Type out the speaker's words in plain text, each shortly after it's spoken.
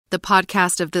The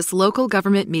podcast of this local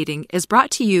government meeting is brought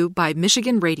to you by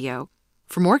Michigan Radio.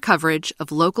 For more coverage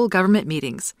of local government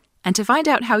meetings and to find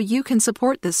out how you can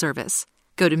support this service,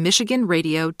 go to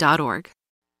michiganradio.org.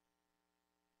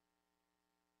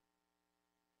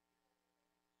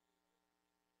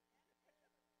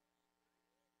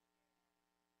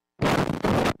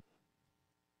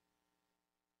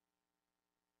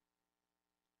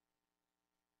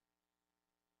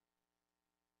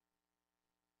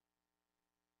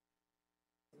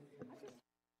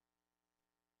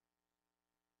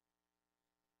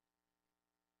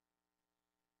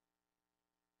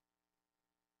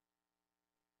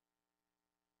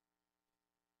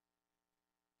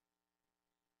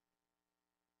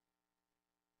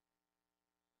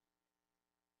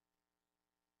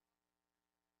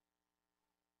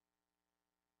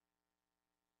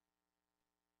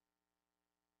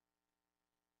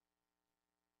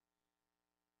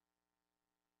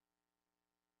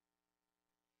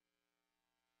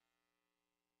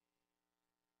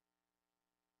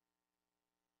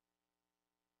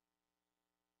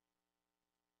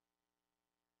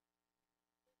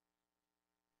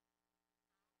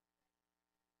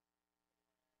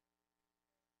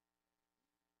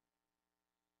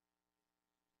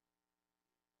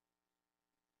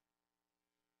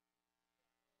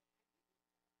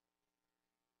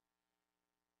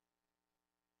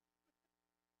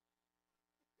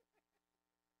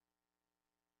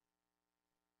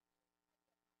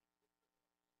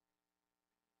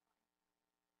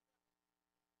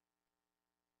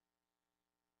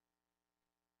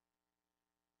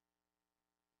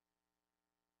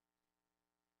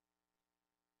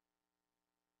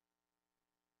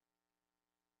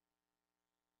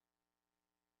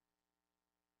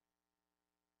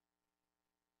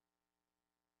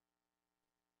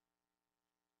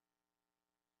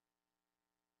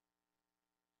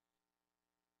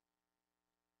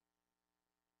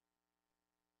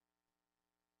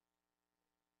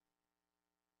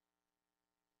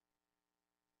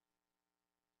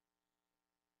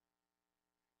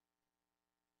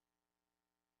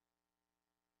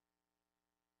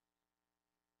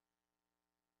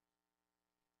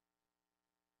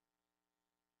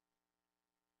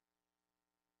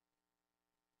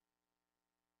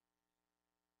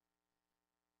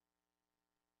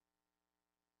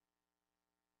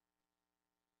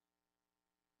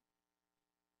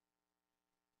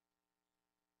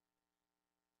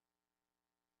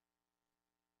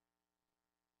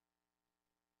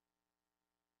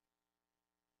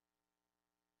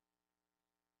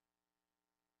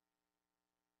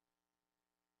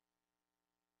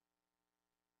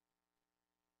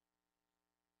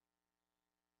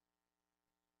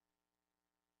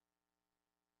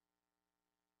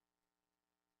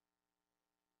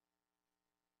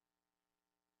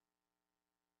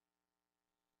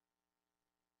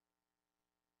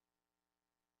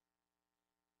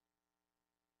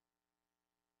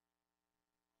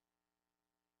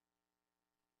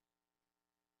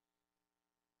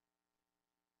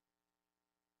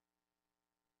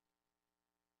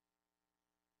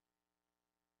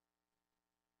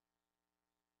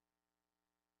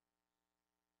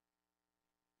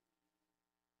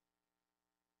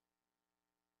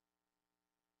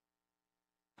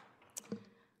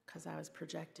 Because I was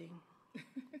projecting.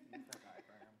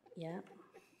 Yep,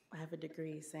 I have a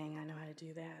degree saying I know how to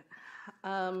do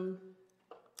that.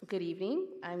 Good evening.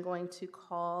 I'm going to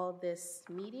call this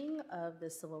meeting of the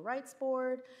Civil Rights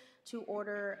Board to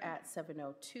order at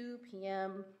 7:02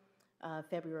 p.m.,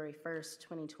 February 1st,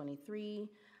 2023.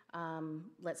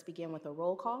 Let's begin with a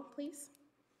roll call, please.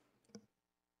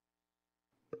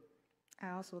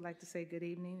 I also would like to say good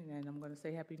evening, and I'm going to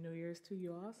say Happy New Year's to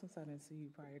you all since I didn't see you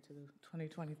prior to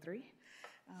 2023.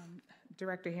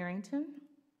 Director Harrington.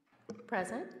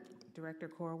 Present. Director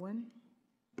Corwin.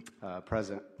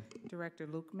 Present. Director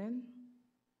Lukeman.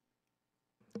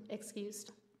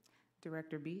 Excused.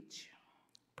 Director Beach.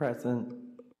 Present.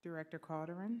 Director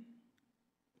Calderon.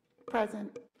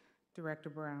 Present.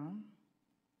 Director Brown.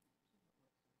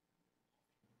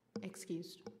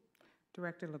 Excused.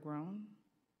 Director LeGrone.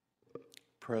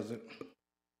 Present.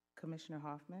 Commissioner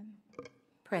Hoffman.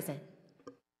 Present.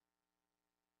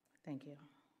 Thank you.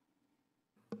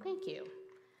 Thank you.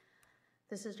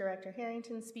 This is Director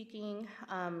Harrington speaking.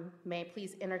 May I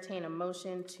please entertain a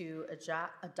motion to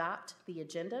adopt the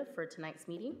agenda for tonight's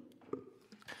meeting?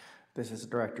 This is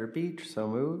Director Beach, so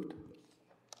moved.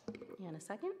 And a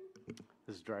second?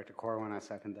 This is Director Corwin. I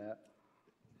second that.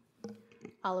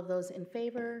 All of those in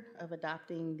favor of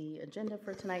adopting the agenda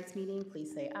for tonight's meeting,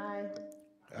 please say aye.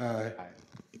 Aye.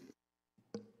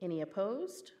 Any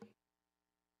opposed?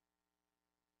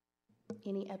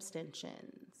 Any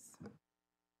abstentions?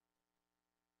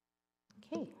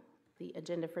 Okay, the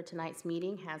agenda for tonight's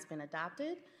meeting has been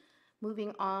adopted.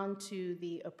 Moving on to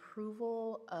the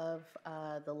approval of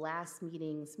the last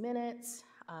meeting's minutes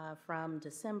from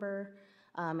December.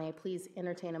 May I please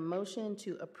entertain a motion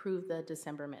to approve the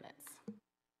December minutes?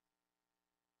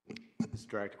 This is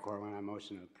Director Corwin. I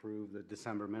motion to approve the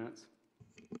December minutes.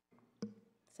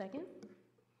 Second?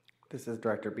 This is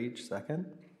Director Beach, second.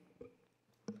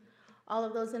 All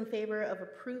of those in favor of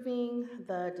approving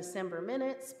the December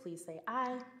minutes, please say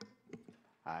aye.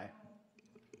 Aye.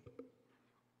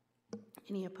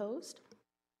 Any opposed?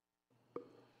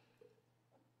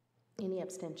 Any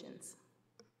abstentions?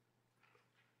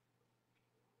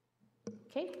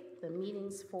 Okay, the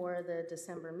meetings for the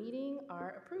December meeting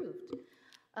are approved.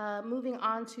 Moving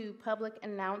on to public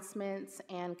announcements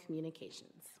and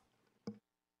communications.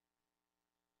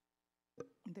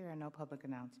 There are no public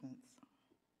announcements.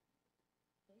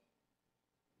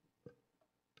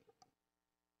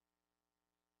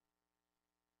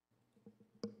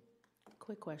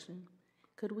 Quick question.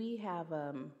 Could we have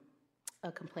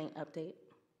a complaint update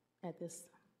at this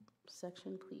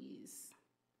section, please?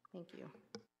 Thank you.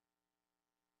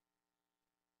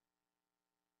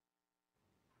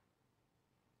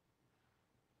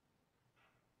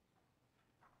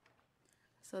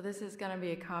 So this is going to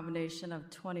be a combination of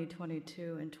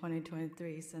 2022 and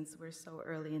 2023 since we're so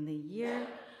early in the year.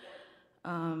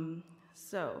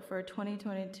 So for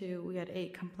 2022, we had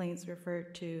 8 complaints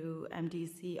referred to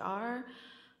MDCR,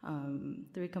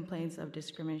 3 complaints of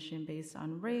discrimination based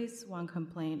on race, 1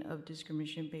 complaint of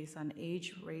discrimination based on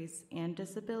age, race, and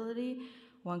disability,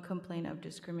 1 complaint of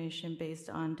discrimination based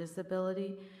on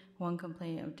disability, 1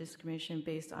 complaint of discrimination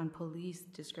based on police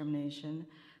discrimination,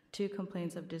 2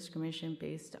 complaints of discrimination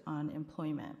based on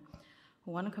employment.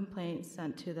 1 complaint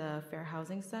sent to the Fair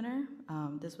Housing Center.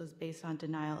 This was based on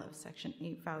denial of Section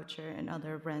 8 voucher and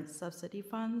other rent subsidy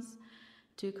funds.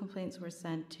 2 complaints were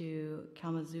sent to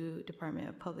Kalamazoo Department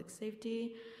of Public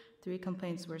Safety. 3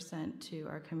 complaints were sent to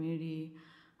our Community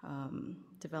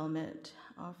Development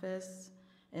Office,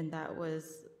 and that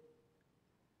was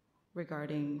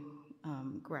regarding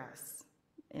grass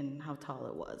and how tall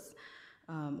it was.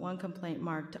 1 complaint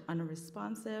marked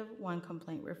unresponsive, 1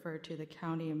 complaint referred to the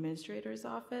County Administrator's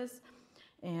Office,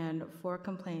 and 4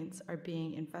 complaints are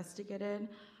being investigated.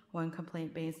 1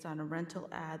 complaint based on a rental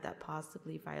ad that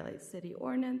possibly violates city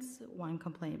ordinance, 1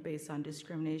 complaint based on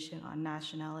discrimination on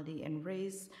nationality and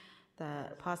race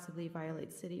that possibly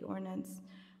violates city ordinance,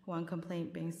 1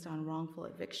 complaint based on wrongful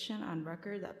eviction on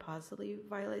record that possibly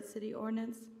violates city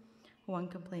ordinance, 1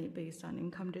 complaint based on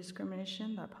income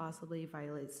discrimination that possibly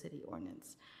violates city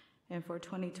ordinance. And for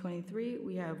 2023,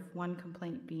 we have 1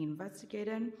 complaint being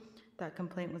investigated. That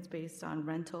complaint was based on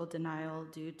rental denial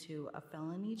due to a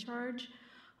felony charge.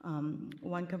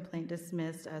 1 complaint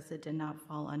dismissed as it did not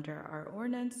fall under our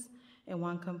ordinance, and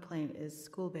 1 complaint is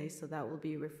school-based, so that will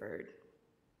be referred.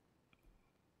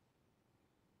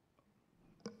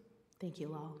 Thank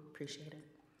you all, appreciate it.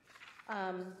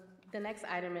 The next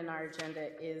item in our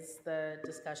agenda is the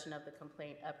discussion of the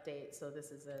complaint update, so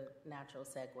this is a natural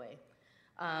segue.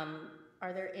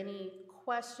 Are there any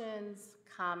questions,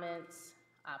 comments,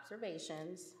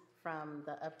 observations from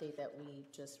the update that we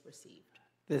just received?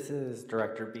 This is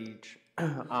Director Beach.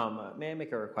 May I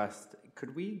make a request?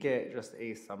 Could we get just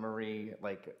a summary,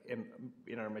 like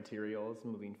in our materials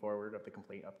moving forward of the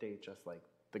complaint update, just like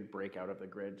the breakout of the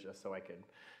grid, just so I could,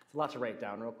 it's a lot to write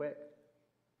down real quick.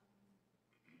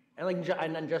 And like,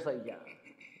 and then just like, yeah,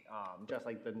 just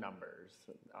like the numbers,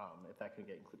 if that could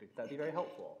get included, that'd be very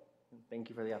helpful. Thank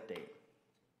you for the update.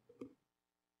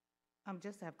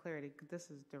 Just to have clarity, this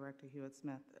is Director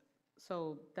Hewitt-Smith.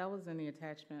 So that was in the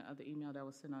attachment of the email that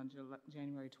was sent on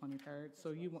January 23rd.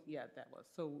 So you want, yeah, that was.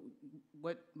 So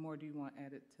what more do you want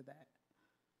added to that?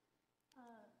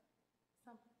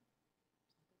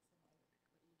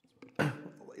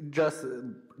 Just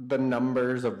the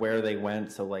numbers of where they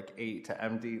went, so like 8 to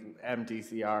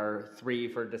MDCR, 3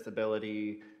 for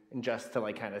disability, and just to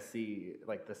like kind of see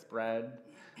like the spread.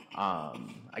 I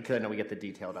know we get the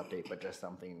detailed update, but just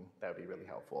something that would be really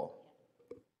helpful.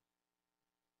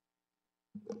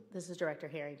 This is Director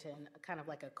Harrington. Kind of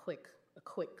like a quick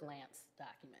glance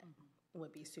document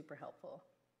would be super helpful.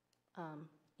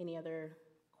 Any other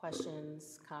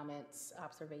questions, comments,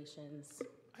 observations?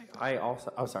 I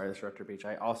also, oh sorry, this is Director Beach.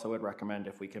 I also would recommend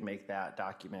if we could make that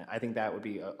document, I think that would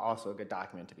be also a good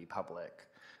document to be public.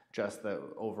 Just the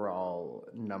overall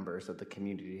numbers of the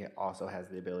community also has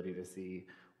the ability to see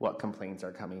what complaints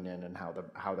are coming in and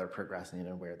how they're progressing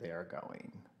and where they are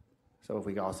going. So if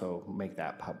we could also make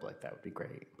that public, that would be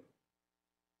great.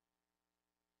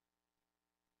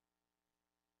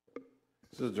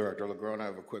 This is Director LeGrone. I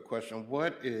have a quick question.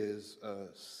 What is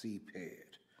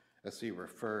CPED? I see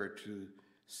referred to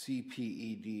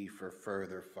CPED for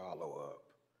further follow-up.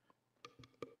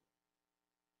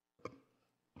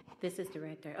 This is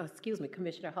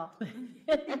Commissioner Hoffman.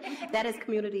 That is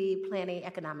Community Planning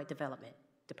Economic Development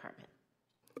Department.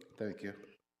 Thank you.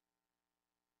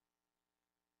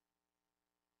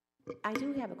 I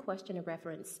do have a question in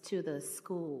reference to the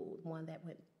school, one that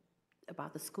went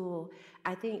about the school.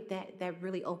 I think that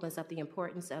really opens up the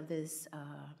importance of this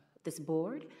this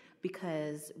board,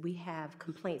 because we have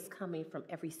complaints coming from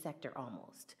every sector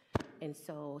almost. And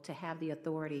so to have the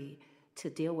authority to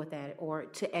deal with that, or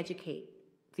to educate,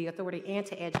 the authority and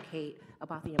to educate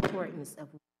about the importance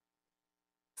of what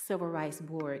the Civil Rights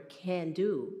Board can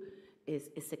do is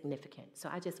significant. So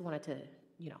I just wanted to,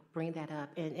 bring that up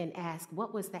and ask,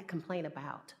 what was that complaint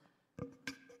about?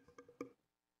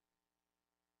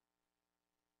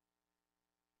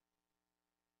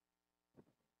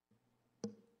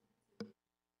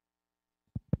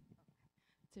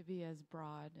 To be as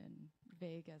broad and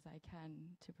vague as I can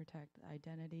to protect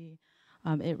identity.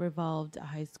 It revolved a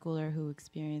high schooler who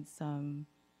experienced some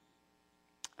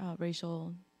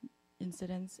racial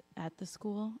incidents at the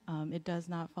school. It does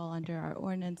not fall under our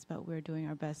ordinance, but we're doing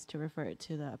our best to refer it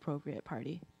to the appropriate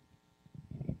party.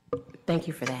 Thank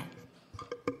you for that.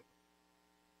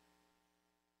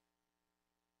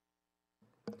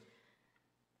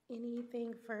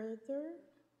 Anything further?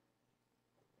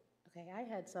 Okay, I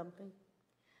had something.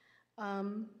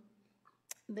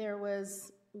 There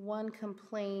was one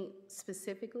complaint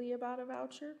specifically about a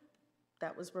voucher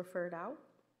that was referred out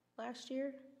last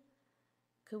year.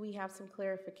 Could we have some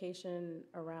clarification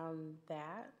around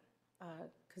that?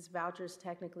 Because vouchers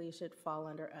technically should fall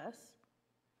under us.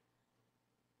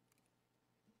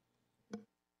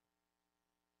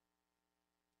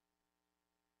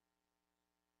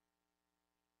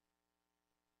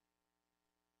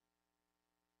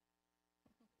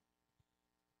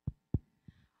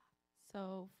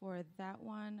 So for that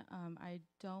one, I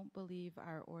don't believe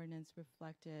our ordinance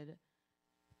reflected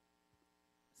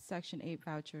Section 8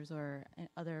 vouchers or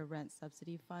other rent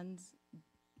subsidy funds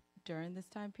during this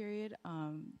time period.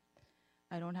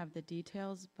 I don't have the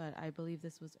details, but I believe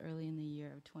this was early in the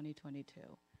year of 2022.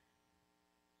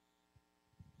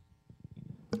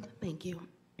 Thank you.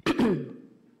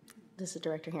 This is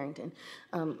Director Harrington.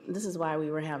 This is why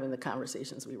we were having the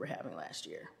conversations we were having last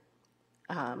year,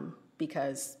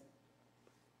 because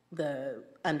the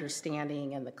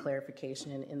understanding and the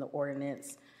clarification in the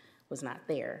ordinance was not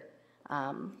there.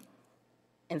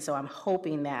 And so I'm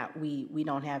hoping that we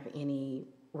don't have any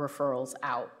referrals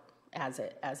out as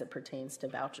it pertains to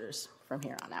vouchers from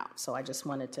here on out. So I just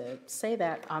wanted to say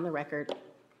that on the record.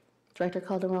 Director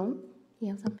Calderon, you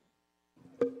have something?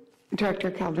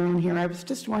 Director Calderon here. I was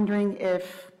just wondering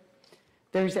if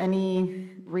there's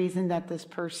any reason that this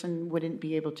person wouldn't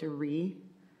be able to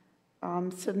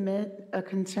submit a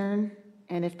concern,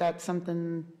 and if that's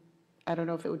something, I don't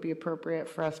know if it would be appropriate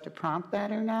for us to prompt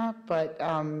that or not, but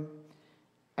I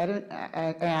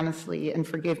honestly, and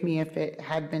forgive me if it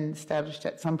had been established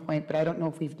at some point, but I don't know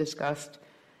if we've discussed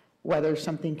whether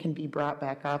something can be brought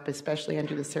back up, especially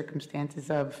under the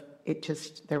circumstances of it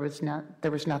just, there was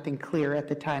nothing clear at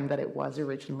the time that it was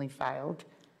originally filed.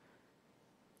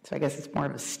 So I guess it's more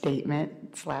of a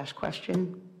statement /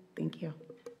 question. Thank you.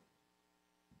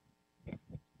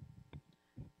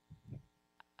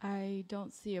 I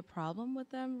don't see a problem with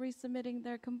them resubmitting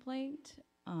their complaint.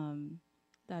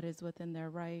 That is within their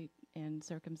right, and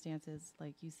circumstances,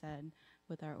 like you said,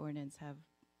 with our ordinance have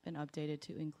been updated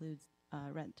to include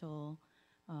rental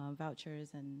vouchers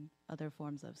and other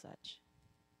forms of such.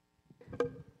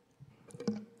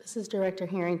 This is Director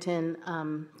Harrington.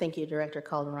 Thank you, Director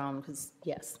Calderon, because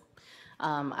yes,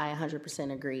 I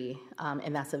 100% agree,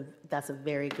 and that's a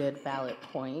very good, valid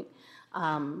point.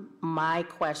 My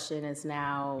question is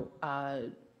now,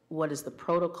 what is the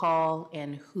protocol,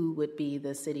 and who would be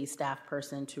the city staff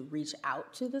person to reach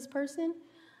out to this person?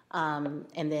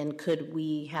 And then could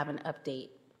we have an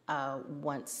update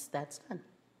once that's done?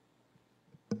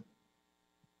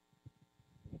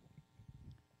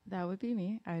 That would be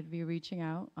me. I'd be reaching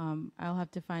out. I'll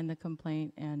have to find the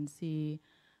complaint and see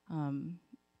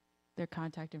their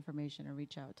contact information and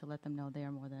reach out to let them know they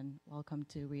are more than welcome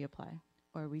to reapply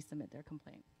or resubmit their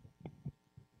complaint.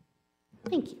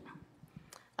 Thank you.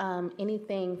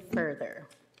 Anything further?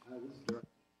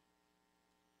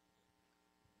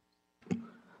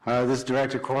 This is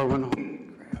Director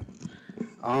Corwin.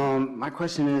 My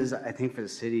question is, I think for the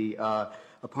city,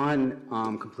 upon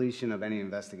completion of any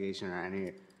investigation or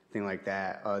anything like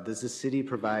that, does the city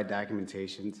provide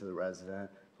documentation to the resident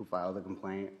who filed the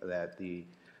complaint that the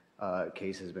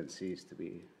case has been ceased to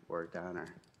be worked on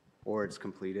or it's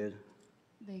completed?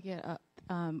 They get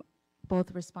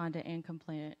both respondent and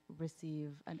complainant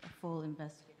receive a full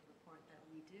investigative report that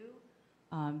we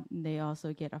do. They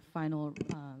also get a final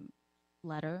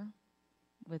letter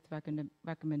with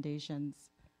recommendations.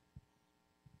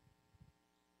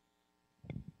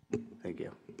 Thank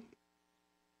you.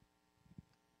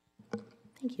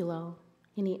 Thank you, Lo.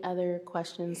 Any other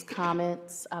questions,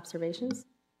 comments, observations?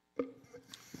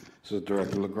 This is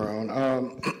Director LeGrone.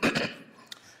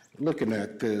 Looking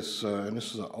at this, and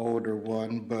this is an older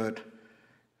one, but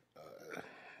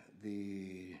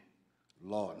the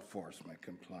law enforcement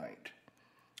complaint.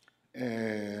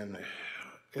 And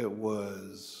it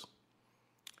was,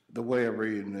 the way I'm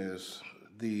reading this,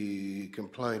 the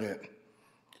complainant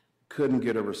couldn't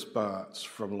get a response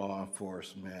from law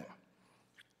enforcement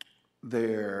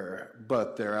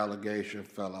but their allegation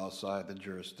fell outside the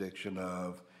jurisdiction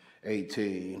of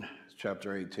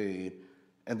Chapter 18,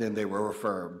 and then they were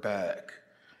referred back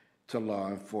to law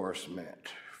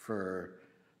enforcement for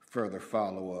further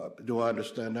follow-up. Do I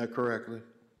understand that correctly?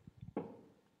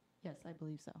 Yes, I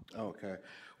believe so. Okay.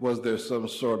 Was there some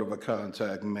sort of a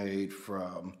contact made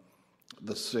from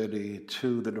the city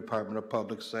to the Department of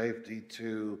Public Safety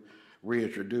to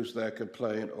reintroduce that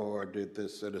complaint, or did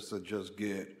this citizen just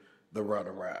get the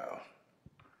runaround?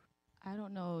 I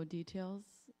don't know details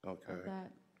of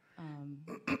that.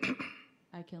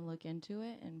 I can look into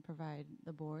it and provide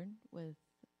the board with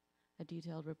a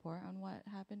detailed report on what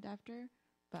happened after,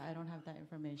 but I don't have that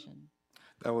information.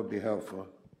 That would be helpful.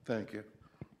 Thank you.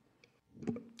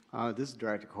 This is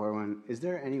Director Corwin. Is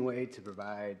there any way to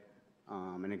provide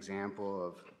an example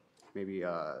of maybe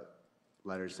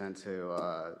letters sent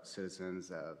to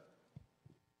citizens of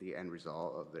the end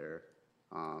result of their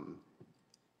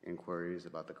inquiries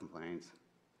about the complaints?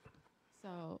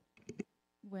 So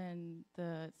when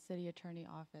the city attorney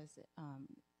office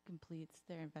completes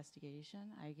their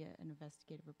investigation, I get an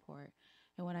investigative report.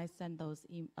 And when I send those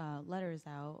letters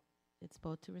out, it's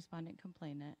both to respondent and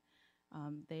complainant.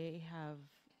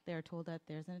 They're told that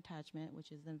there's an attachment,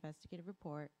 which is the investigative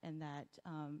report, and that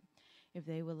if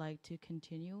they would like to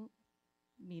continue,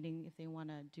 meaning if they want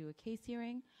to do a case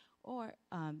hearing, or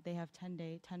they have 10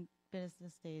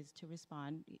 business days to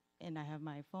respond, and I have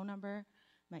my phone number,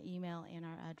 my email, and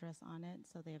our address on it,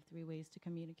 so they have 3 ways to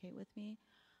communicate with me.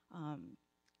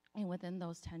 And within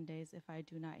those 10 days, if I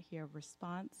do not hear a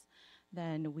response,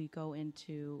 then we go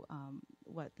into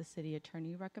what the city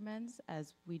attorney recommends.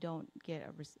 As we don't get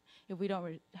if we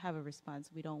don't have a response,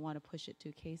 we don't want to push it to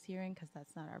a case hearing because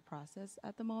that's not our process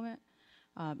at the moment.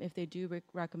 If they do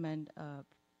recommend a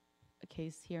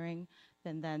case hearing,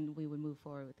 then we would move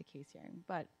forward with the case hearing.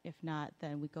 But if not,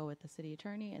 then we go with the city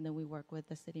attorney, and then we work with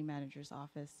the city manager's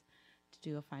office to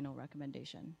do a final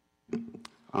recommendation.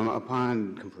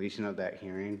 Upon completion of that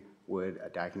hearing, would a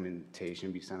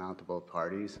documentation be sent out to both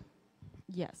parties?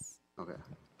 Yes. Okay.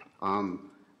 I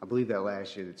believe that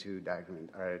last year,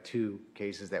 the 2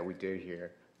 cases that we did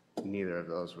hear, neither of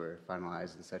those were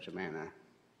finalized in such a manner.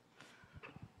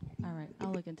 All right,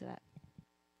 I'll look into that.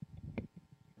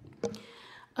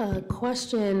 A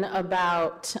question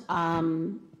about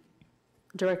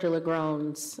Director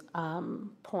LeGrone's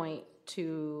point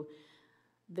to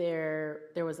there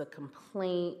was a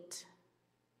complaint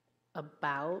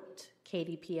about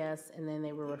KDPS, and then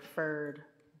they were referred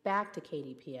back to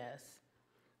KDPS.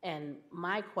 And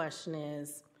my question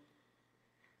is,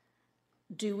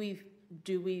 do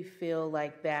we feel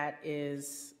like that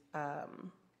is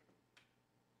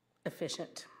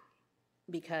efficient?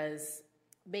 Because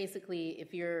basically,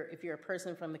 if you're a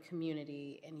person from the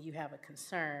community and you have a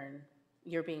concern,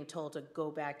 you're being told to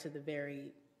go back to the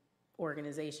very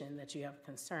organization that you have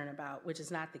concern about, which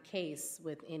is not the case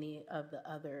with any of the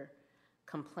other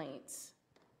complaints.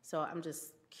 So I'm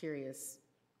just curious,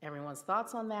 everyone's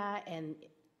thoughts on that, and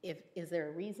is there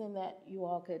a reason that you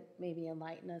all could maybe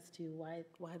enlighten us to why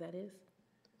that is?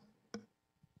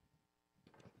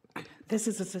 This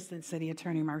is Assistant City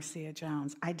Attorney Marcia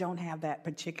Jones. I don't have that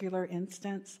particular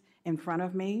instance in front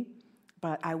of me,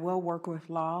 but I will work with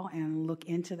law and look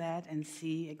into that and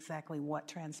see exactly what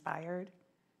transpired.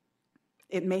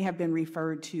 It may have been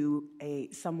referred to a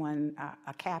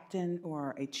captain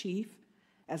or a chief,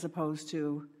 as opposed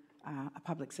to a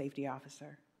public safety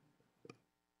officer.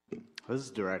 This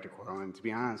is Director Corwin. To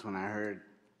be honest, when I heard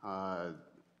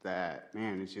that,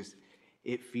 man,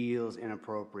 it feels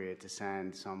inappropriate to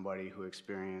send somebody who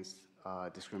experienced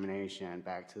discrimination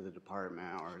back to the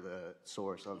department or the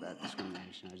source of that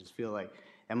discrimination. I just feel like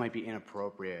that might be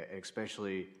inappropriate,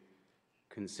 especially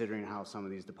considering how some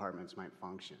of these departments might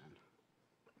function.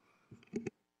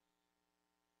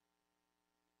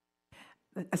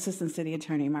 Assistant City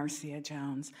Attorney Marcia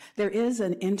Jones. There is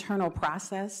an internal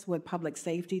process with public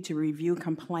safety to review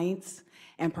complaints,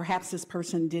 and perhaps this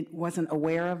person wasn't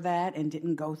aware of that and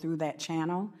didn't go through that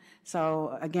channel.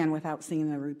 So again, without seeing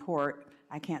the report,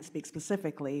 I can't speak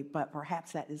specifically, but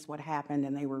perhaps that is what happened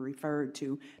and they were referred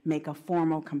to make a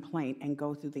formal complaint and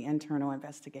go through the internal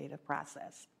investigative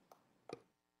process.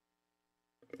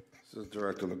 This is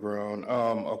Director LeGrone.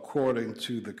 According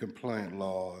to the complaint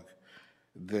log,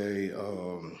 they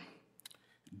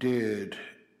did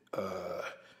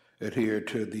adhere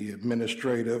to the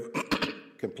administrative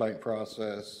complaint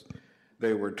process.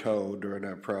 They were told during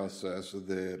that process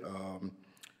that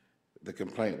the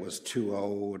complaint was too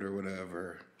old or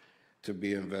whatever to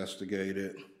be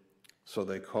investigated. So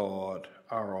they called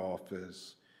our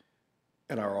office,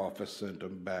 and our office sent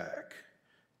them back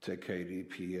to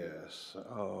KDPS.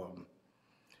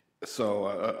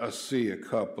 So I see a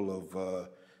couple of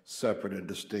separate and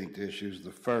distinct issues.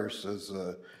 The first is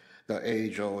the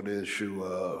age-old issue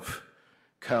of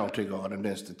counting on an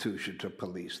institution to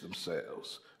police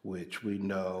themselves, which we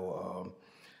know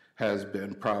has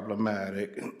been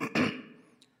problematic,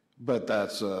 but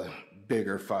that's a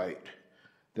bigger fight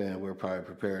than we're probably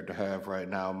prepared to have right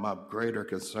now. My greater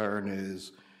concern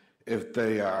is if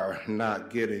they are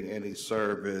not getting any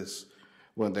service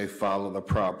when they follow the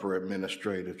proper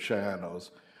administrative channels,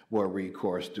 what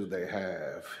recourse do they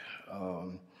have?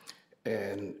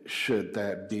 And should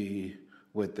that be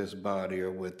with this body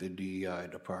or with the DEI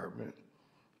department?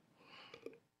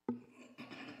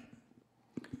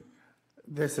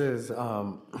 This is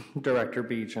Director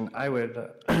Beach, and I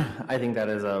think that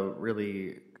is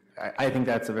I think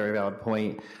that's a very valid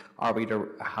point.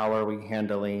 How are we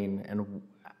handling, and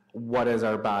what is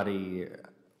our body's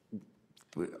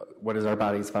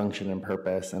function and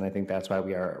purpose? And I think that's why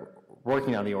we are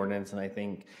working on the ordinance, and I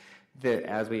think that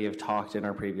as we have talked in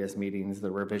our previous meetings,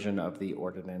 the revision of the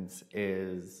ordinance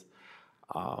is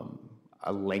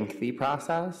a lengthy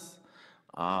process.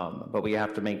 But we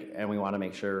have to we want to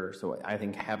make sure, so I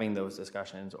think having those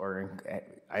discussions, or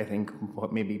I think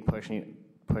maybe pushing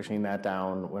that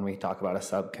down when we talk about a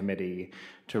subcommittee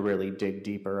to really dig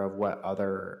deeper of what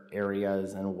other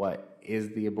areas and what is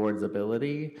the board's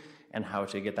ability and how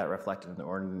to get that reflected in the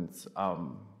ordinance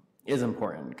is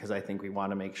important, because I think we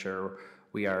want to make sure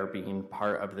we are being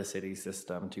part of the city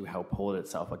system to help hold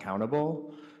itself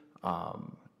accountable.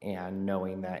 And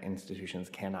knowing that institutions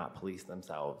cannot police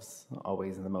themselves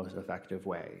always in the most effective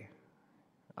way,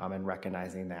 and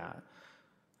recognizing that.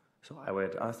 So I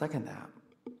would second that.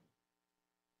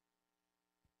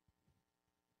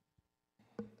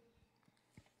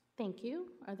 Thank you.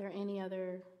 Are there any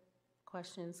other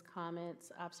questions,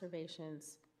 comments,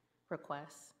 observations,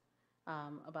 requests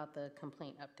about the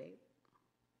complaint update?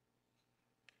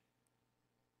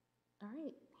 All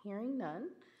right, hearing none.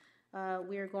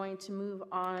 We are going to move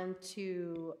on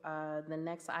to the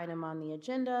next item on the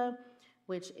agenda,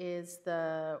 which is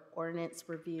the Ordinance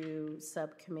Review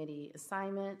Subcommittee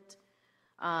assignment.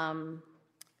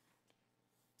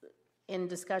 In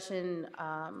discussion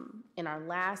in our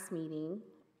last meeting,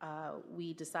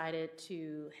 we decided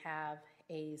to have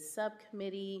a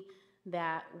subcommittee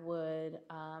that would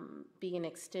be an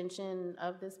extension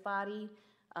of this body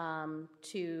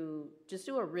to just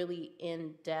do a really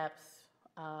in-depth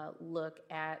look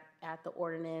at the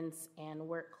ordinance and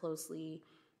work closely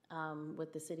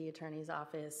with the city attorney's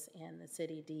office and the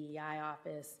city DEI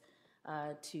office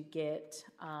to get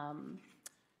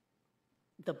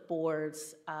the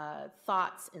board's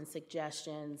thoughts and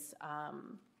suggestions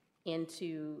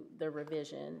into the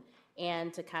revision,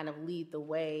 and to kind of lead the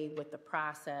way with the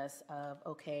process of,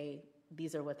 okay,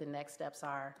 these are what the next steps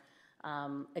are.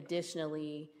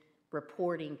 Additionally,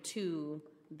 reporting to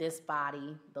this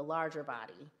body, the larger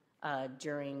body,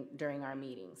 during our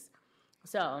meetings.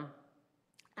 So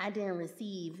I didn't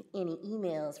receive any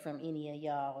emails from any of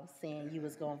y'all saying you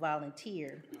was gonna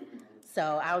volunteer.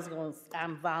 So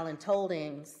I'm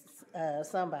voluntolding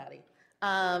somebody.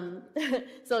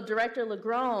 So Director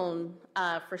LeGrone,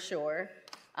 for sure.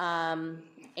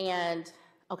 And,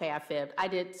 okay, I fibbed. I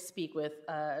did speak with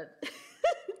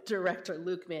Director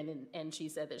Lukeman, and she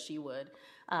said that she would.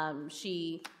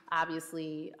 She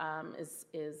obviously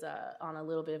is on a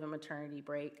little bit of a maternity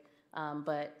break,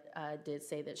 but did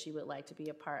say that she would like to be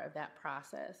a part of that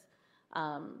process.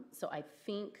 So I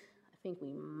think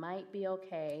we might be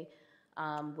okay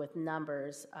with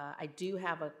numbers. I do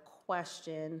have a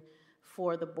question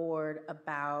for the board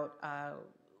about,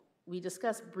 we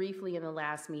discussed briefly in the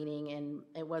last meeting, and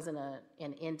it wasn't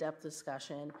an in-depth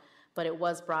discussion, but it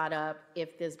was brought up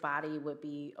if this body would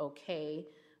be okay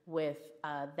with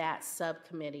that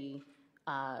subcommittee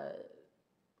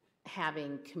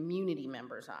having community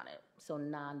members on it, so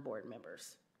non-board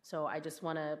members. So I just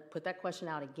want to put that question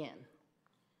out again.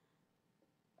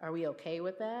 Are we okay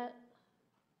with that?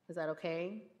 Is that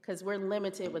okay? Because we're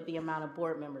limited with the amount of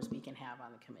board members we can have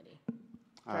on the committee.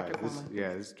 Director Corwin.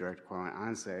 This is Director Corwin.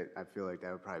 Honestly, I feel like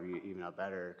that would probably be even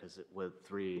better, because with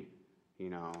 3,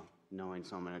 knowing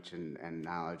so much and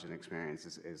knowledge and experience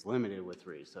is limited with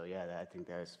 3. So yeah, I think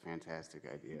that is a fantastic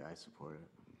idea. I support it.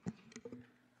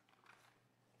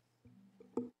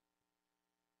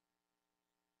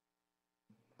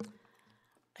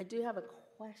 I do have a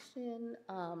question.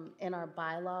 In our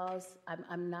bylaws,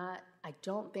 I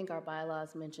don't think our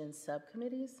bylaws mention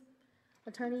subcommittees.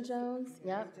 Attorney Jones?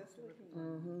 Yep.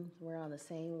 We're on the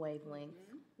same wavelength.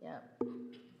 Yep.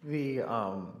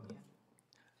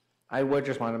 I would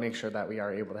just want to make sure that we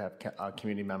are able to have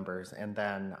community members, and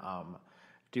then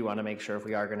do want to make sure if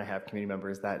we are going to have community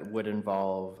members that would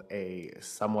involve a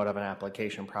somewhat of an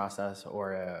application process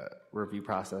or a review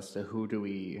process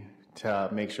to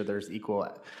make sure there's equal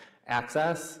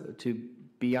access to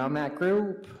be on that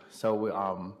group.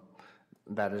 So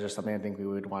that is just something I think we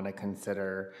would want to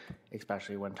consider,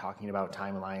 especially when talking about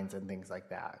timelines and things like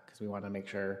that, because we want to make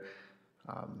sure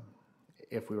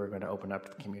if we were going to open up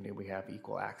to the community, we have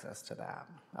equal access to that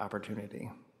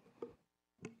opportunity.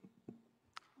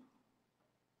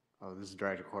 Oh, this is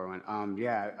Director Corwin.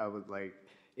 Yeah, I would like,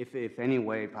 if any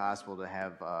way possible, to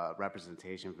have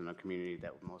representation from the community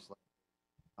that would most likely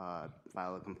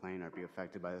file a complaint or be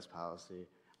affected by this policy,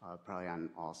 probably on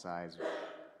all sides,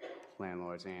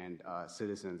 landlords and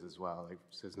citizens as well, like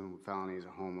citizens with felonies or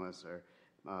homeless or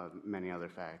many other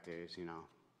factors,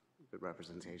 good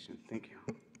representation. Thank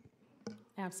you.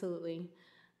 Absolutely.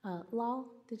 Law,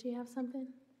 did you have something?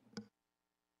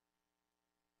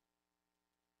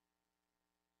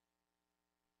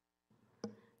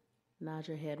 Nod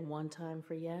your head one time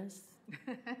for yes,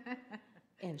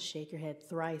 and shake your head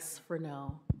thrice for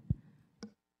no.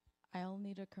 I'll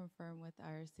need to confirm with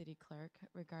our city clerk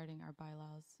regarding our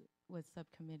bylaws with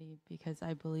subcommittee, because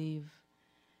I believe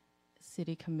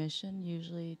city commission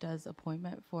usually does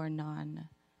appointment for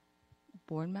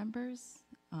non-board members.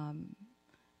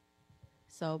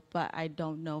 But I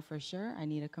don't know for sure. I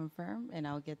need to confirm, and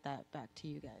I'll get that back to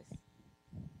you guys.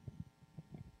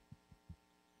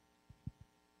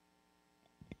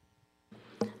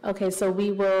 Okay, so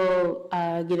we will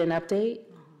get an update,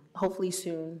 hopefully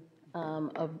soon,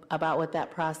 about what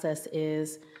that process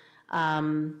is.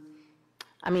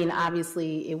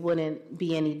 Obviously, it wouldn't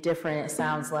be any different, it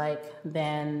sounds like,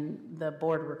 than the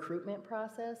board recruitment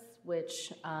process,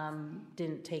 which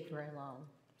didn't take very long.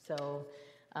 So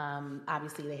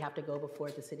obviously, they have to go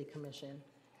before the city commission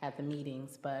at the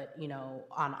meetings, but,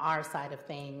 on our side of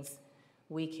things,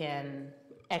 we can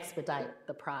expedite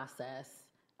the process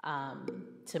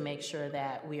to make sure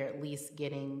that we are at least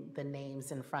getting the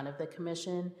names in front of the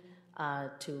commission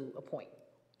to appoint.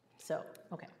 So,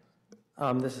 okay.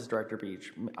 This is Director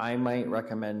Beach. I might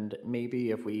recommend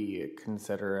maybe if we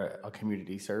consider a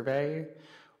community survey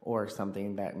or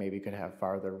something that maybe could have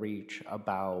farther reach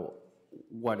about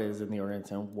what is in the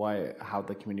ordinance and how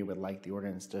the community would like the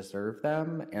ordinance to serve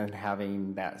them, and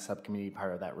having that subcommittee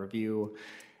part of that review,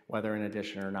 whether in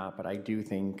addition or not. But I do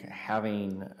think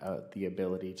having the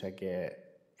ability to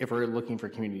get, if we're looking for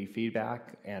community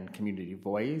feedback and community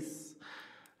voice,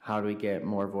 how do we get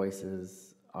more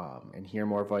voices and hear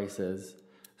more voices?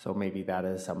 So maybe that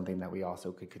is something that we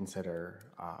also could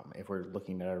consider if we're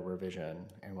looking at a revision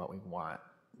and what we want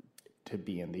to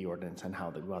be in the ordinance and how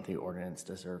we want the ordinance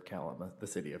to serve the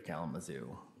city of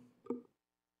Kalamazoo.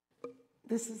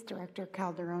 This is Director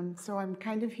Calderon. So I'm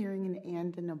kind of hearing an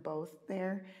and a both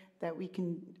there, that we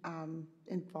can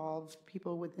involve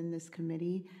people within this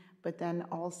committee, but then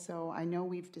also, I know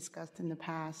we've discussed in the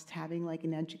past having like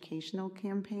an educational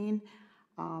campaign,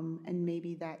 and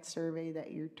maybe that survey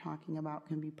that you're talking about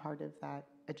can be part of that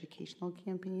educational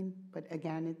campaign. But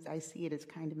again, I see it as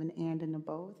kind of an and a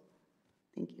both.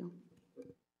 Thank you.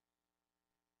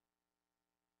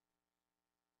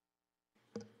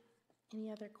 Any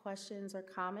other questions or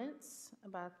comments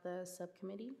about the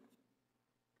subcommittee?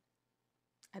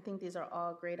 I think these are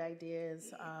all great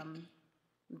ideas.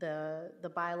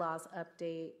 The bylaws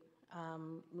update,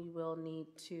 we will need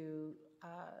to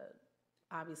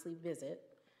obviously visit.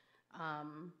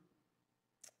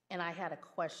 And I had a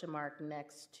question mark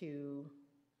next to,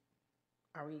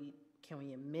 can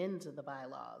we amend the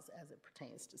bylaws as it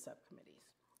pertains to subcommittees?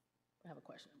 I have a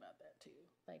question about that too,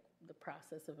 like the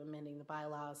process of amending the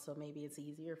bylaws, so maybe it's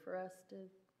easier for us to,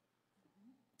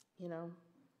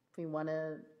 if we want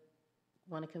to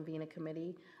convene a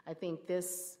committee. I think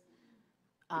this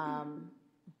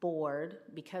board,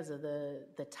 because of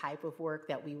the type of work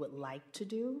that we would like to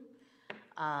do,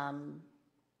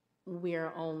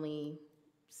 we're only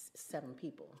 7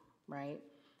 people, right?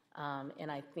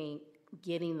 And I think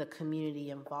getting the community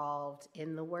involved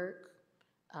in the work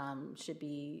should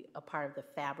be a part of the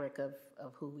fabric of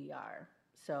who we are.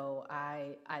 So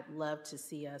I'd love to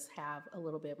see us have a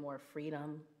little bit more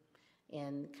freedom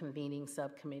in convening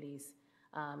subcommittees,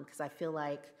 because I feel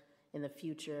like in the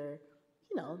future,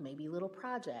 maybe little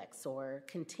projects or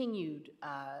continued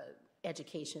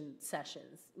education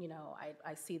sessions.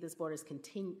 I see this board as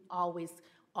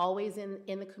always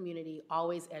in the community,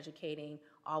 always educating,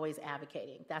 always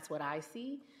advocating. That's what I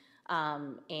see.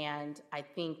 And I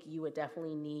think you would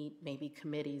definitely need maybe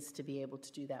committees to be able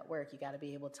to do that work. You got to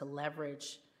be able to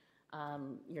leverage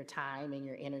your time and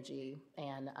your energy,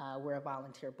 and we're a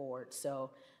volunteer board.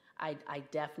 So I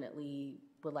definitely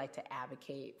would like to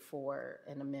advocate for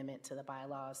an amendment to the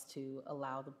bylaws to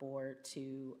allow the board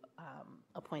to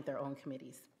appoint their own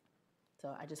committees.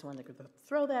 So I just wanted to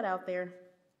throw that out there.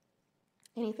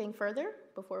 Anything further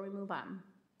before we move on?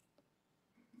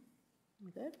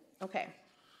 We good? Okay.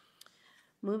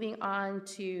 Moving on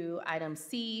to item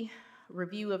C,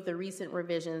 review of the recent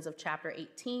revisions of Chapter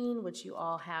 18, which you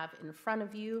all have in front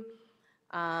of you.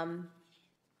 I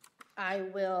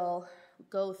will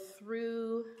go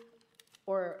through,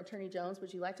 or Attorney Jones,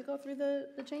 would you like to go through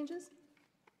the changes?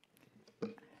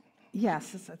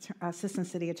 Yes, Assistant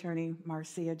City Attorney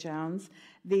Marcia Jones.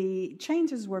 The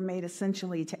changes were made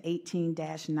essentially to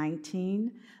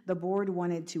 18-19. The board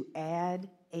wanted to add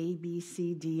A, B,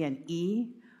 C, D, and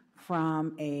E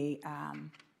from the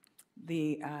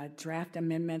draft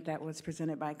amendment that was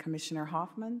presented by Commissioner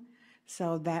Hoffman.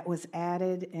 So that was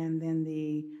added, and then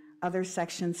the other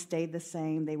sections stayed the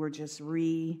same. They were just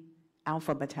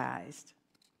re-alphabetized.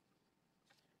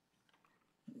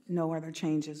 No other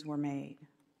changes were made.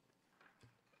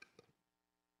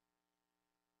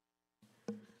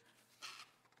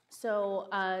 So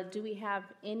do we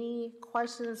have any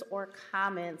questions or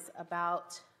comments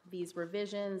about these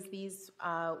revisions? These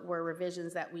were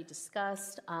revisions that we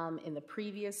discussed in the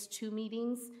previous 2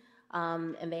 meetings,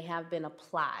 and they have been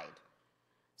applied.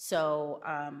 So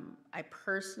I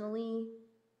personally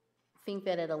think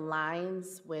that it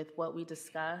aligns with what we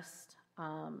discussed.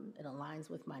 It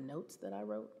aligns with my notes that I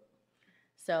wrote.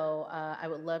 So I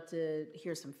would love to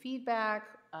hear some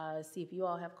feedback, see if you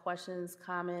all have questions,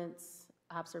 comments,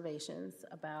 observations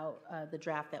about the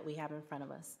draft that we have in front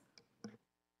of us.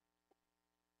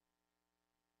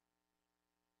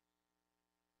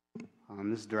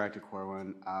 This is Director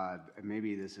Corwin.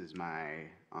 Maybe this is my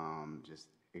just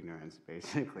ignorance,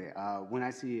 basically. When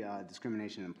I see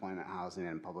discrimination in employment, housing,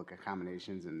 and public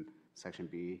accommodations in Section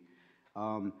B,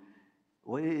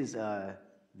 what is the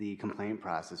complaint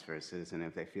process for a citizen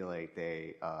if they feel like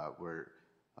they were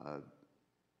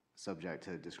subject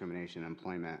to discrimination in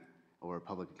employment or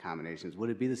public accommodations? Would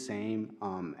it be the same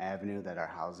avenue that our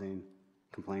housing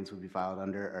complaints would be filed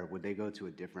under, or would they go to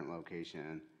a different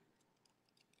location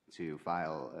to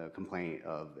file a complaint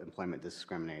of employment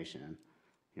discrimination,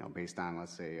 based on,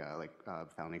 let's say,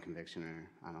 felony conviction, or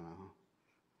I don't know?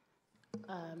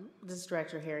 This is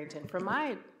Director Harrington. From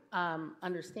my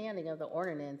understanding of the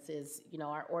ordinance is,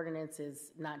 our ordinance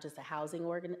is not just a housing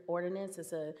ordinance,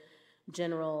 it's a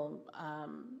general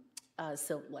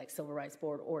civil rights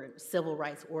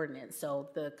ordinance. So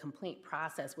the complaint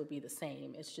process would be the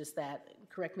same. It's just that,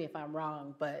 correct me if I'm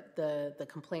wrong, but the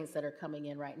complaints that are coming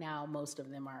in right now, most of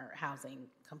them are housing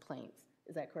complaints.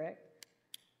 Is that correct?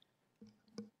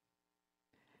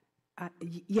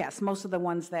 Yes, most of the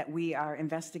ones that we are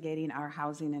investigating are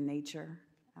housing in nature.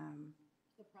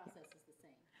 The process is the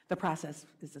same. The process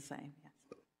is the same, yes.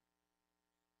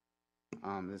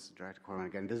 This is Director Corwin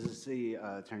again. This is the City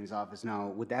Attorney's Office. Now,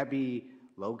 would that be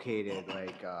located,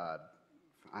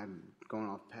 I'm going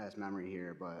off past memory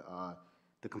here, but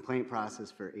the complaint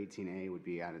process for 18A would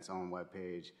be on its own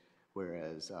webpage,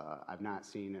 whereas I've not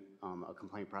seen a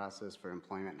complaint process for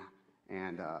employment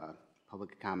and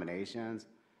public accommodations.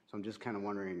 So I'm just kind of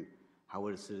wondering, how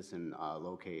would a citizen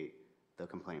locate the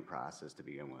complaint process to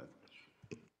begin with?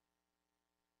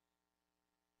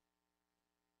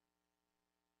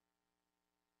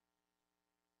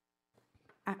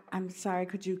 I'm sorry,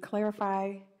 could you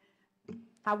clarify?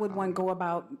 How would one go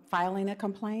about filing a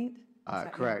complaint?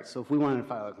 Correct. So if we wanted to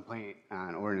file a complaint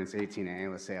on Ordinance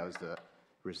 18A, let's say I was the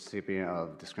recipient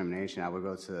of discrimination, I would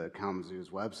go to Kalamazoo's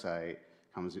website,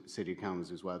 City of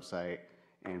Kalamazoo's website,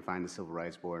 and find the Civil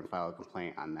Rights Board and file a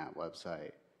complaint on that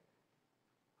website.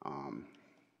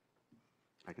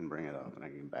 I can bring it up and I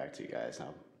can get back to you guys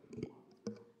now.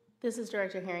 This is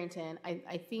Director Harrington.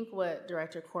 I think what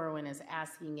Director Corwin is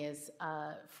asking is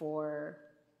for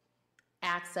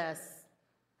access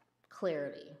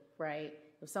clarity, right?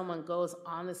 If someone goes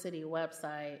on the city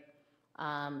website,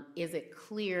 is it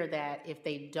clear that if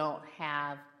they don't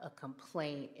have a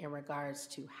complaint in regards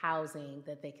to housing,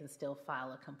 that they can still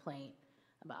file a complaint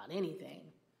about anything?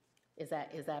 Is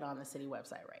that on the city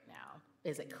website right now?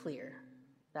 Is it clear?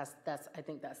 I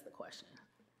think that's the question.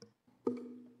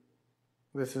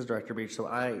 This is Director Beach. From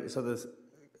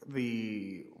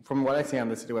what I see on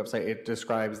the city website, it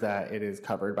describes that it is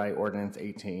covered by Ordinance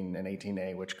 18 and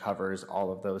 18A, which covers all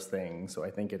of those things. So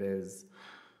I think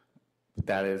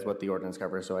that is what the ordinance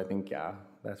covers. So I think, yeah,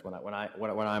 that's when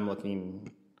I'm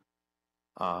looking,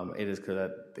 it is clear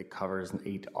that it covers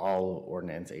all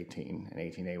Ordinance 18 and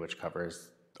 18A, which covers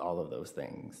all of those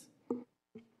things.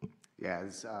 Yeah,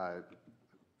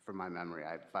 from my memory,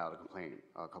 I filed a complaint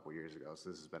a couple years ago,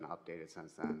 so this has been updated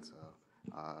since then, so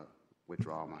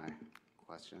withdraw my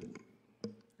question.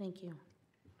 Thank you.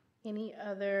 Any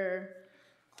other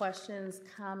questions,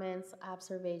 comments,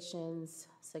 observations,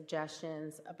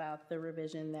 suggestions about the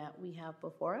revision that we have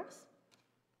before us?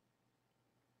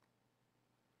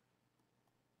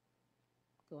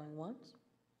 Going once?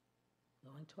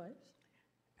 Going twice?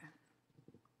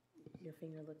 Your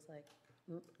finger looks like,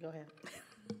 go ahead.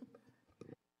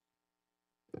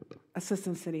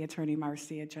 Assistant City Attorney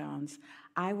Marcia Jones.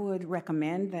 I would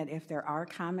recommend that if there are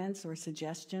comments or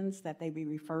suggestions, that they be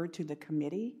referred to the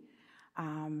committee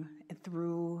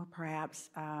through perhaps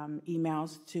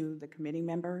emails to the committee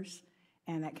members,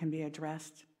 and that can be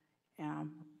addressed in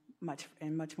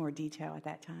much more detail at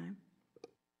that time.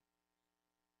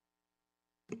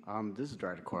 This is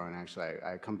Director Corwin, actually.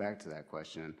 I come back to that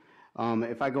question.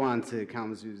 If I go on to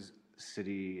Kalamazoo's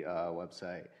city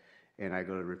website, and I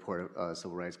go to report a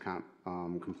civil rights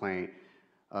complaint,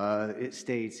 it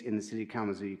states, in the city of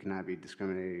Kalamazoo, you cannot be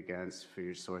discriminated against for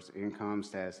your source of income,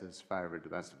 status as survivor of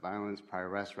domestic violence, prior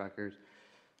arrest records.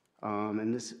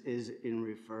 And this is in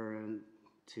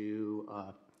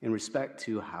respect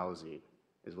to housing,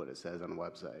 is what it says on the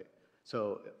website.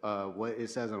 So what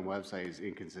it says on the website is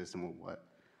inconsistent with what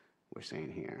we're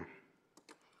saying here.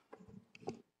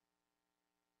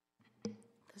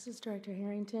 This is Director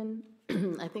Harrington.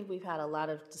 I think we've had a lot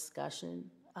of discussion,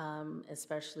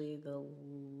 especially the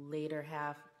later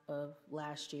half of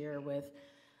last year, with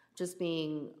just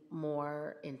being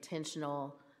more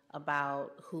intentional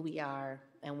about who we are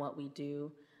and what we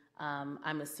do.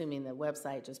 I'm assuming the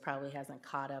website just probably hasn't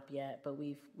caught up yet, but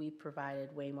we've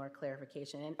provided way more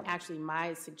clarification. And actually,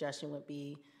 my suggestion would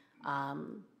be, I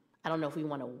don't know if we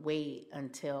want to wait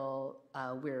until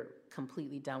we're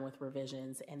completely done with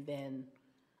revisions and then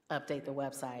update the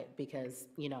website, because,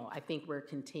 I think we're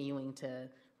continuing to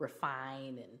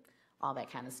refine and all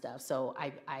that kind of stuff. So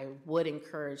I would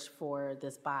encourage for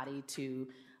this body to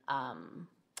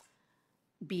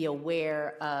be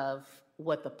aware of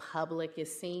what the public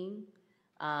is seeing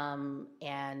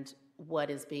and what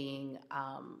is being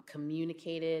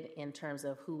communicated in terms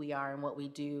of who we are and what we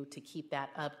do, to keep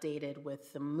that updated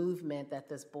with the movement that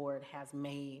this board has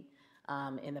made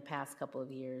in the past couple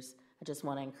of years. I just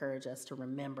want to encourage us to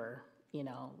remember,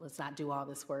 let's not do all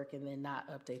this work and then not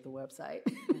update the website.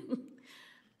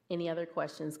 Any other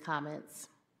questions, comments,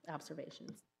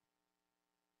 observations?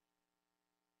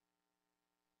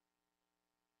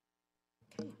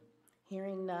 Okay,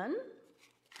 hearing none,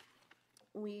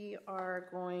 we are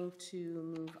going to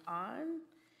move on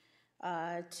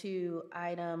to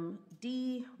item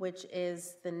D, which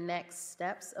is the next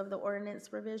steps of the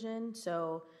ordinance revision.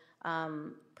 So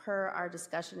per our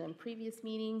discussion in previous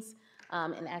meetings,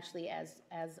 and actually as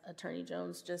Attorney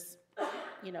Jones just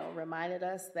reminded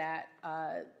us, that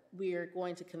we are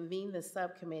going to convene the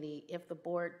subcommittee if the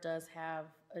board does have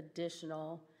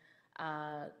additional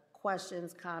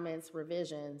questions, comments,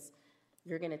 revisions.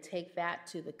 You're going to take that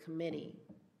to the committee,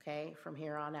 okay, from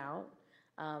here on out,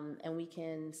 and we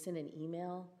can send an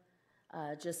email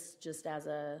just as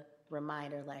a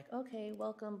reminder, like, okay,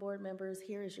 welcome board members,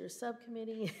 here is your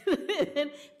subcommittee.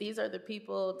 These are the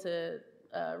people to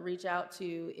reach out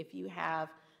to if you have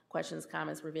questions,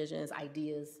 comments, revisions,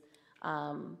 ideas,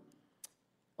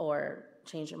 or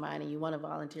change your mind and you want to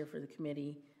volunteer for the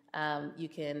committee. You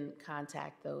can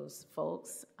contact those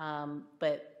folks,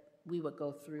 but we would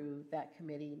go through that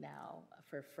committee now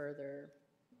for further,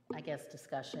 I guess,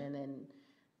 discussion and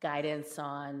guidance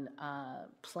on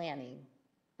planning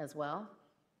as well.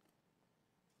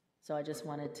 So I just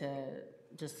wanted to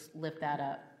just lift that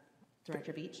up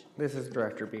Director Beach? This is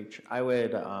Director Beach. I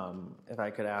would, if I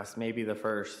could ask, maybe the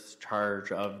first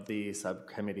charge of the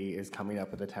subcommittee is coming up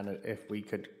with if we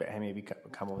could maybe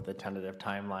come up with a tentative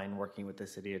timeline, working with the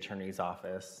city attorney's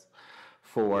office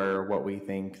for what we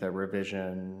think the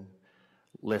revision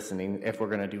listening, if we're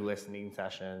going to do listening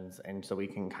sessions, and so we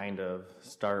can kind of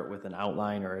start with an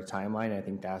outline or a timeline. I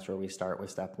think that's where we start with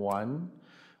step one.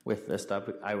 With the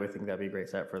stub, I would think that'd be a great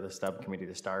step for the subcommittee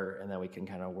to start, and then we can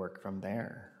kind of work from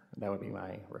there. That would be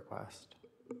my request.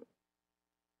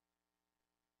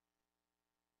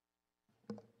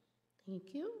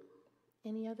 Thank you.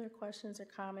 Any other questions or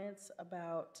comments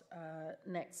about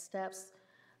next steps?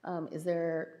 Is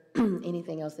there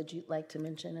anything else that you'd like to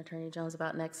mention, Attorney Jones,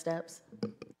 about next steps?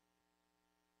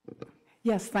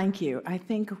 Yes, thank you. I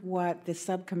think what the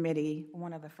subcommittee,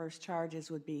 one of the first charges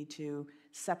would be to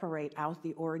separate out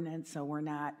the ordinance so we're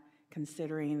not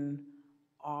considering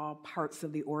all parts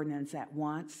of the ordinance at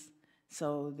once.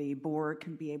 So the board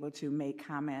can be able to make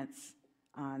comments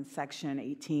on section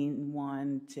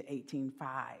 18.1 to 18.5,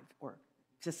 or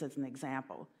just as an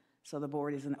example. So the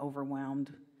board isn't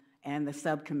overwhelmed, and the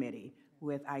subcommittee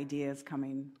with ideas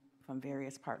coming from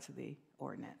various parts of the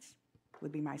ordinance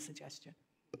would be my suggestion.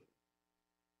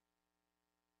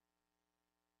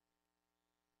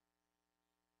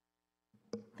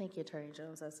 Thank you, Attorney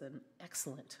Jones. That's an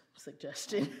excellent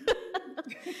suggestion.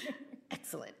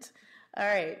 Excellent. All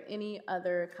right. Any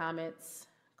other comments,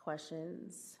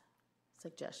 questions,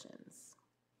 suggestions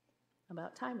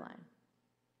about timeline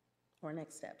or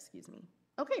next steps? Excuse me.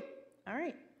 Okay. All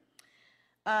right.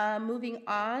 Moving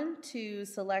on to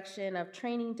selection of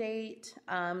training date.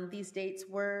 These dates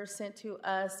were sent to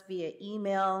us via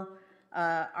email.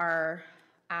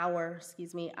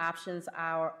 Options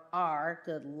are,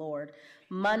 good Lord,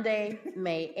 Monday,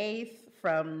 May 8th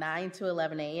from 9 to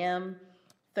 11 a.m.,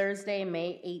 Thursday,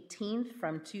 May 18th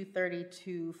from 2:30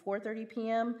 to 4:30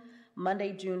 p.m.,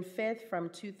 Monday, June 5th from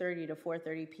 2:30 to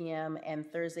 4:30 p.m., and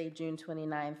Thursday, June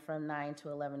 29th from 9 to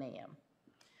 11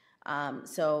 a.m.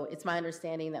 So it's my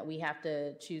understanding that we have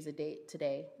to choose a date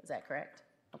today. Is that correct?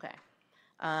 Okay.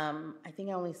 I think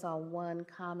I only saw one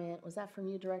comment. Was that from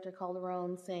you, Director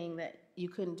Calderon, saying that you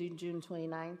couldn't do June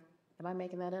 29th? Am I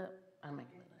making that up? I'm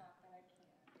making that up.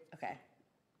 Okay.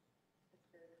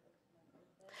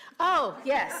 Oh,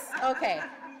 yes, okay.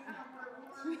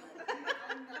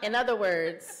 In other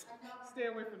words, Stay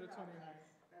away from the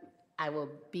 29th. I will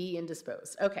be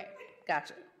indisposed. Okay,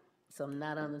 gotcha. So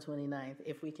not on the 29th,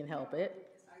 if we can help it.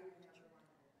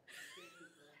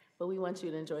 But we want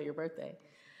you to enjoy your birthday.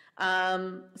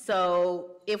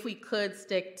 So if we could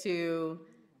stick to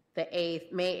the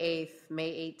 8th, May 8th,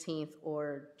 May 18th,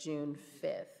 or June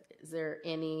 5th, is there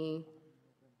any,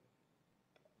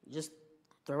 just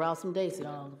throw out some dates,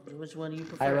 y'all. Which one do you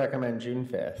prefer? I recommend June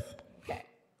 5th. Okay,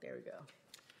 there we go.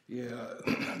 Yeah,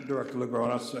 Director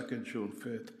LeGrand, I second June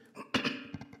 5th.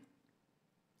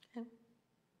 Okay.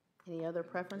 Any other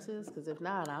preferences? Because if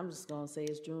not, I'm just going to say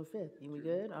it's June 5th. We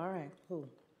good? All right, cool.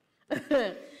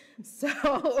 So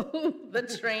the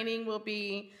training will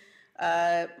be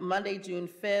Monday, June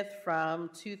 5th from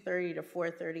 2:30 to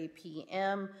 4:30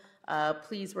 p.m.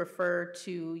 Please refer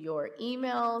to your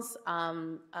emails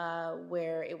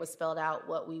where it was spelled out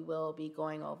what we will be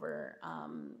going over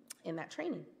in that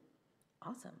training.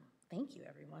 Awesome. Thank you,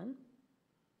 everyone.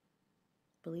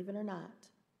 Believe it or not,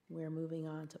 we're moving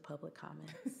on to public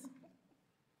comments.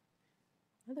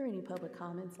 Are there any public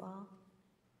comments, Law?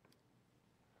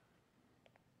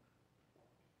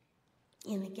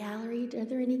 In the gallery, are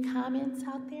there any comments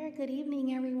out there? Good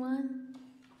evening, everyone.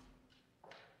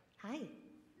 Hi.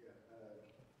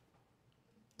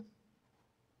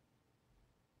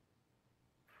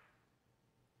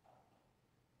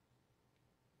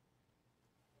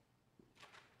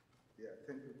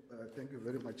 Thank you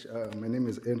very much. My name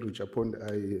is Andrew Chapond.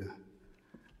 I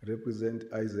represent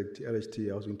Isaac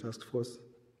TRHT Housing Task Force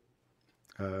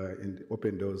in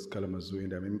Open Doors, Kalamazoo,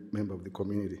 and I'm a member of the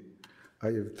community. I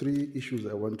have three issues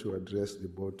I want to address the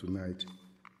board tonight.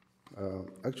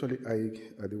 Actually,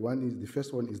 the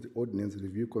first one is the Ordinance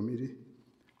Review Committee.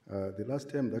 The last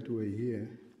time that we were here,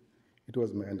 it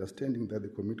was my understanding that the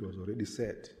committee was already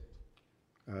set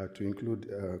to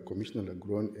include Commissioner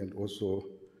LeGrand and also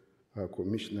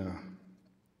Commissioner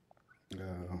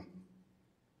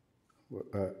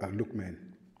Lookman.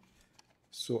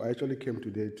 So I actually came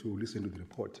today to listen to the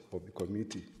report of the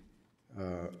committee.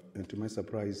 And to my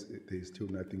surprise, there is still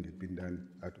nothing had been done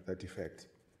to that effect.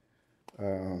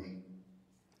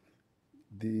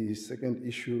 The second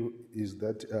issue is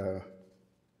that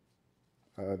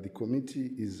the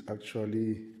committee is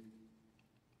actually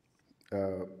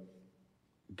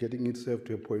getting itself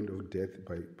to a point of death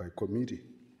by committee.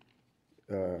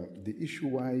 The issue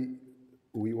why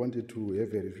we wanted to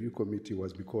have a review committee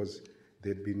was because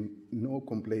there'd been no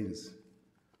complaints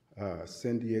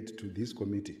sent yet to this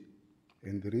committee.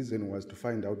 And the reason was to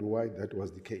find out why that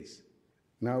was the case.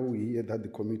 Now we hear that the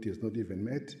committee has not even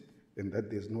met and that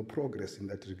there's no progress in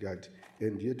that regard.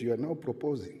 And yet you are now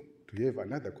proposing to have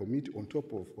another committee on top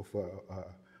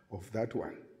of that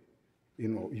one. You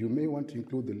know, you may want to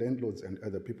include the landlords and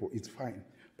other people, it's fine.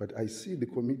 But I see the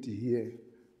committee here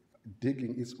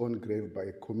digging its own grave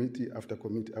by committee after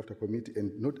committee after committee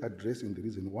and not addressing the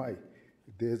reason why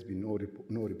there's been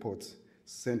no reports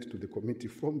sent to the committee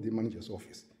from the manager's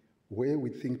office, where we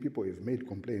think people have made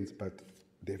complaints, but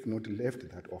they've not left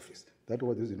that office. That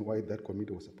was the reason why that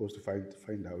committee was supposed to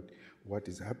find out what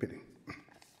is happening.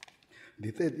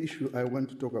 The third issue I want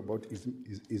to talk about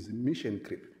is mission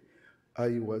creep.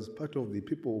 I was part of the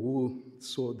people who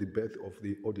saw the birth of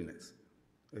the ordinance.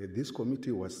 This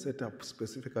committee was set up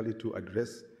specifically to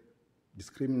address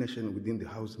discrimination within the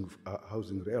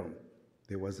housing realm.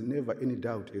 There was never any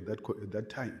doubt at that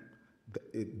time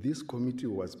that this committee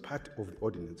was part of the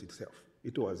ordinance itself.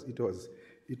 It was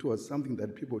something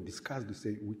that people discussed to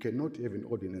say we cannot have an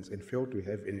ordinance and fail to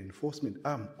have an enforcement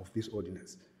arm of this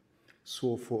ordinance.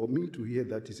 So for me to hear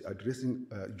that is addressing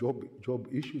job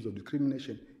issues of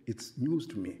discrimination, it's news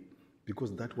to me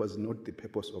because that was not the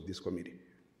purpose of this committee.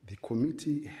 The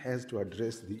committee has to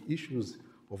address the issues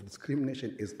of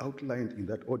discrimination as outlined in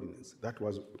that ordinance. That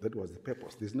was the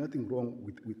purpose. There's nothing wrong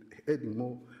with adding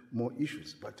more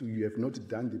issues, but you have not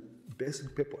done the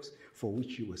basic purpose for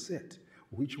which you were set,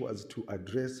 which was to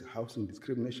address housing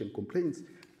discrimination complaints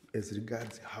as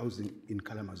regards housing in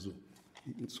Kalamazoo.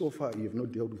 So far, you have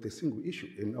not dealt with a single issue,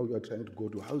 and now you are trying to go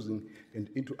to housing and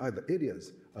into other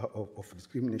areas of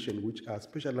discrimination, which are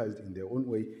specialized in their own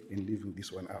way and leaving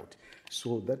this one out.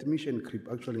 So that mission creep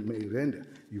actually may render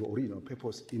your original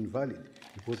purpose invalid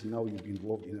because now you'll be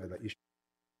involved in other issues.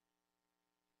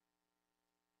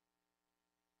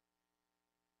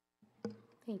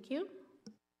 Thank you.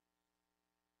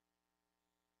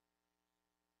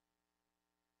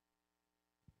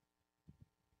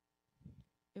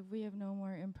 If we have no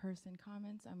more in-person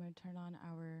comments, I'm going to turn on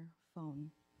our phone.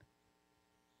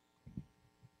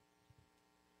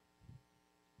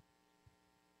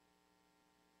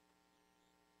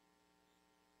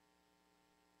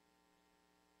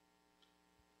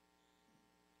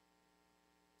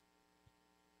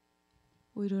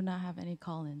 We do not have any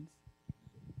call-ins.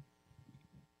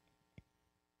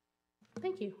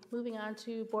 Thank you. Moving on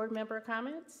to board member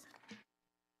comments.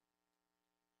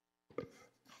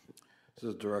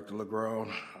 This is Director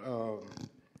LeGrone.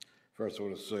 First, I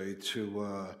want to say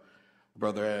to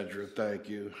Brother Andrew, thank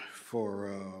you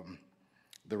for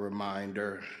the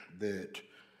reminder that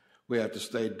we have to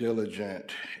stay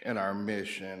diligent in our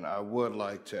mission. I would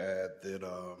like to add that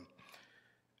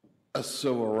a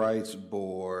civil rights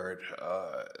board,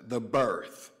 the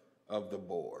birth of the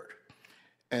board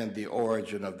and the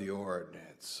origin of the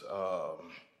ordinance,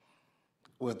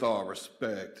 with all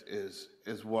respect, is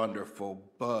wonderful,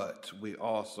 but we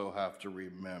also have to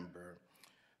remember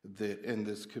that in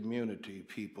this community,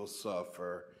 people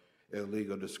suffer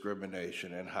illegal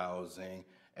discrimination in housing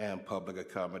and public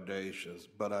accommodations.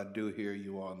 But I do hear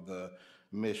you on the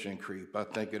mission creep. I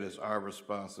think it is our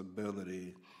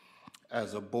responsibility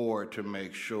as a board to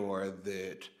make sure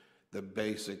that the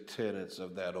basic tenets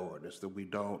of that ordinance, that we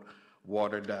don't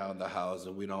water down the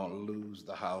housing, we don't lose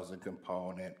the housing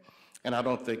component. And I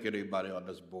don't think anybody on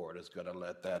this board is going to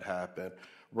let that happen.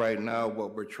 Right now,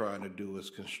 what we're trying to do is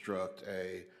construct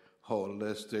a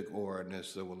holistic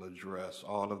ordinance that will address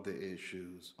all of the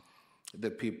issues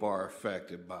that people are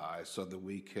affected by so that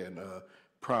we can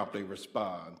promptly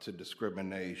respond to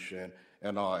discrimination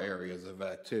in all areas of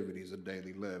activities of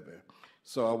daily living.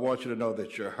 So I want you to know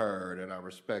that you're heard, and I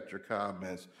respect your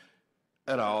comments.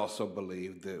 And I also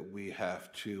believe that we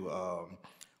have to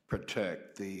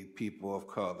protect the people of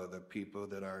color, the people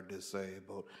that are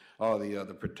disabled, all the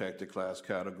other protected class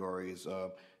categories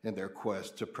in their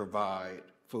quest to provide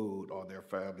food on their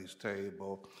family's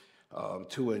table,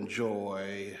 to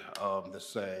enjoy the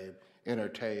same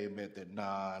entertainment that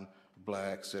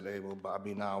non-blacks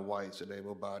and non-whites and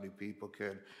able-bodied people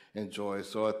can enjoy.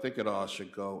 So I think it all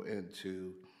should go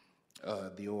into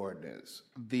the ordinance.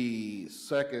 The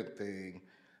second thing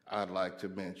I'd like to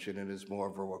mention, and it's more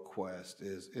of a request,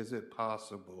 is it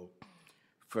possible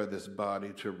for this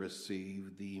body to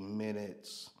receive the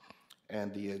minutes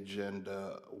and the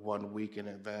agenda 1 week in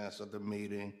advance of the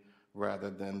meeting rather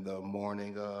than the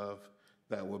morning of?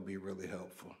 That would be really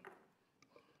helpful.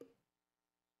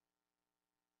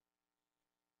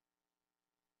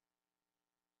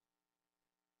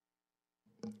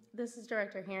 This is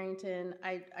Director Harrington.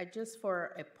 I just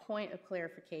for a point of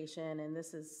clarification, and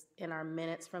this is in our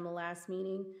minutes from the last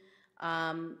meeting,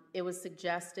 it was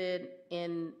suggested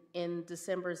in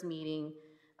December's meeting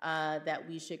that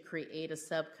we should create a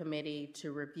subcommittee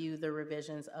to review the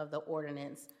revisions of the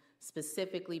ordinance,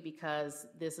 specifically because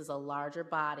this is a larger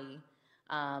body,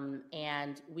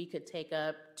 and we could take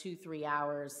up 2-3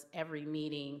 hours every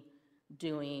meeting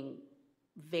doing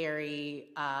very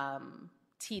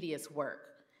tedious work.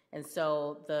 And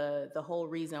so the whole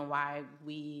reason why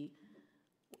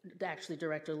actually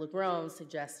Director LaGrone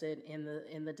suggested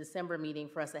in the December meeting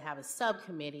for us to have a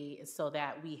subcommittee is so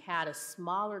that we had a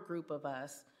smaller group of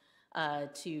us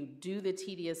to do the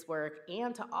tedious work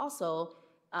and to also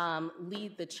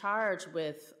lead the charge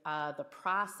with the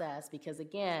process, because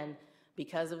again,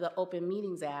 because of the Open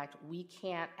Meetings Act, we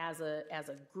can't as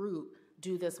a group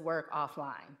do this work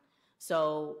offline.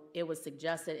 So it was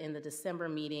suggested in the December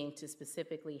meeting to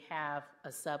specifically have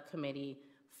a subcommittee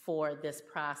for this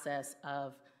process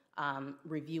of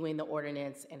reviewing the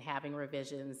ordinance and having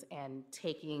revisions and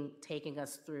taking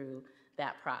us through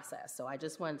that process. So I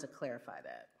just wanted to clarify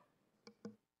that.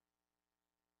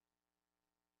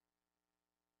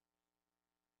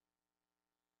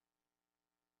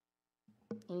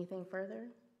 Anything further?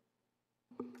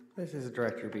 This is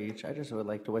Director Beach. I just would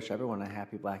like to wish everyone a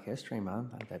happy Black History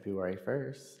Month on February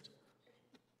 1st.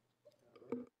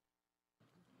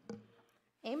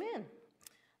 Amen.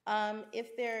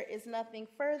 If there is nothing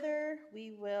further,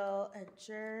 we will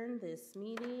adjourn this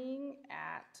meeting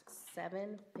at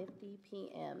 7:50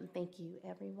 p.m. Thank you,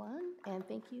 everyone, and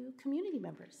thank you, community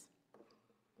members.